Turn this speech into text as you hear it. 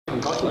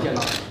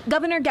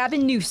Governor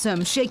Gavin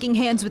Newsom shaking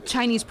hands with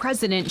Chinese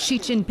President Xi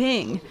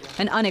Jinping,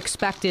 an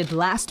unexpected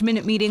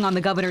last-minute meeting on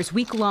the governor's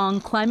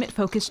week-long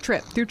climate-focused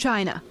trip through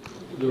China.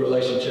 The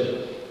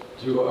relationship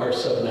through our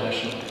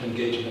subnational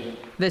engagement.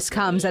 This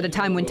comes at a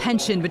time when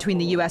tension between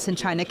the U.S. and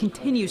China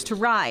continues to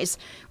rise,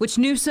 which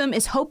Newsom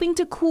is hoping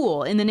to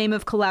cool in the name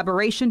of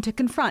collaboration to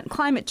confront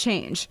climate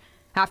change.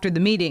 After the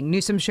meeting,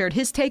 Newsom shared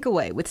his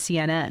takeaway with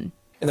CNN.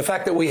 And the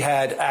fact that we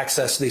had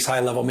access to these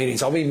high-level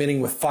meetings, I'll be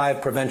meeting with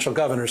 5 provincial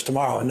governors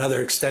tomorrow,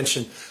 another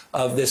extension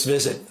of this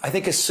visit, I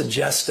think is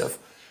suggestive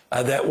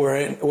that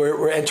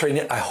we're entering,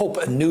 I hope,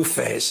 a new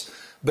phase,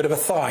 a bit of a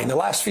thawing. The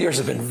last few years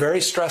have been very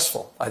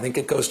stressful. I think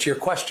it goes to your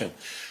question.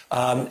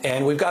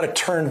 And we've got to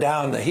turn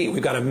down the heat.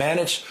 We've got to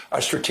manage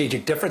our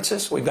strategic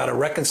differences. We've got to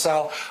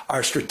reconcile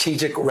our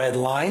strategic red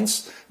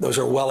lines. Those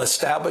are well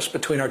established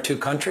between our two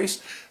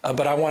countries.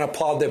 But I want to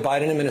applaud the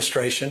Biden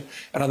administration.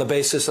 And on the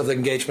basis of the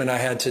engagement I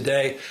had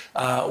today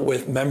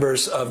with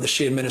members of the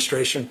Xi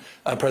administration,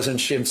 President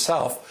Xi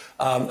himself,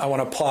 I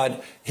want to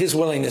applaud his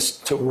willingness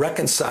to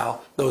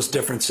reconcile those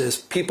differences,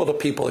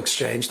 people-to-people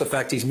exchange. The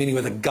fact he's meeting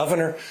with the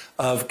governor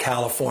of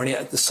California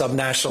at the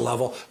subnational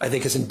level, I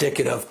think, is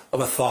indicative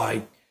of a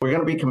thawing. We're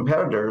going to be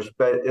competitors,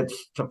 but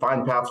it's to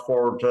find paths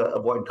forward to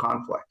avoid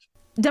conflict.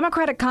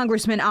 Democratic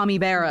Congressman Ami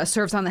Bera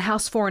serves on the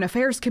House Foreign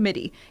Affairs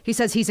Committee. He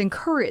says he's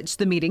encouraged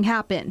the meeting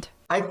happened.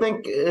 I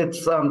think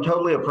it's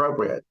totally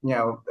appropriate.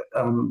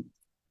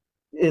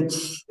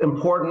 It's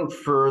important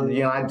for the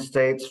United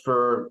States,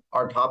 for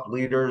our top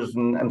leaders,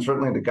 and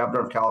certainly the governor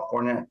of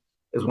California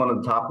is one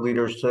of the top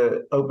leaders,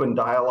 to open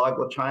dialogue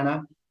with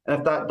China. And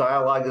if that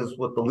dialogue is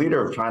with the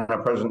leader of China,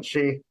 President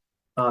Xi,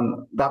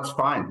 that's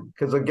fine.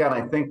 Because again,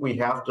 I think we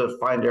have to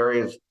find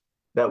areas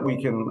that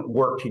we can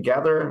work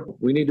together.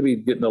 We need to be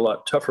getting a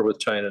lot tougher with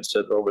China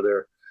instead of over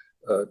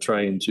there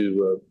trying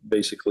to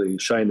basically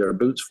shine their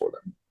boots for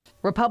them.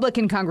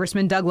 Republican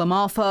Congressman Doug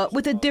LaMalfa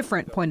with a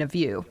different point of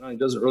view. He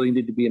doesn't really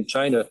need to be in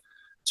China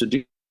to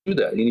do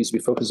that. He needs to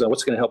be focused on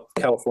what's going to help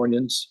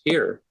Californians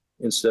here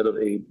instead of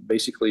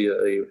basically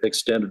a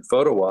extended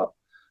photo op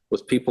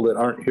with people that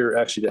aren't here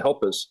actually to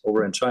help us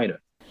over in China.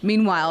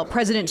 Meanwhile,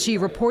 President Xi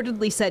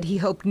reportedly said he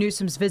hoped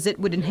Newsom's visit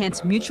would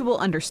enhance mutual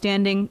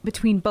understanding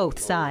between both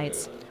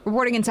sides.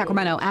 Reporting in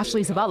Sacramento,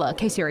 Ashley Zavala,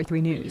 KCRA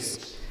 3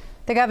 News.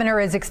 The governor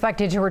is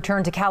expected to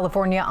return to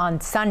California on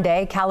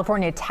Sunday.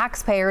 California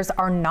taxpayers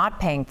are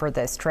not paying for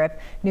this trip.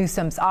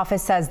 Newsom's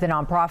office says the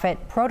nonprofit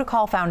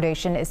Protocol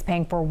Foundation is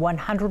paying for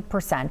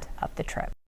 100% of the trip.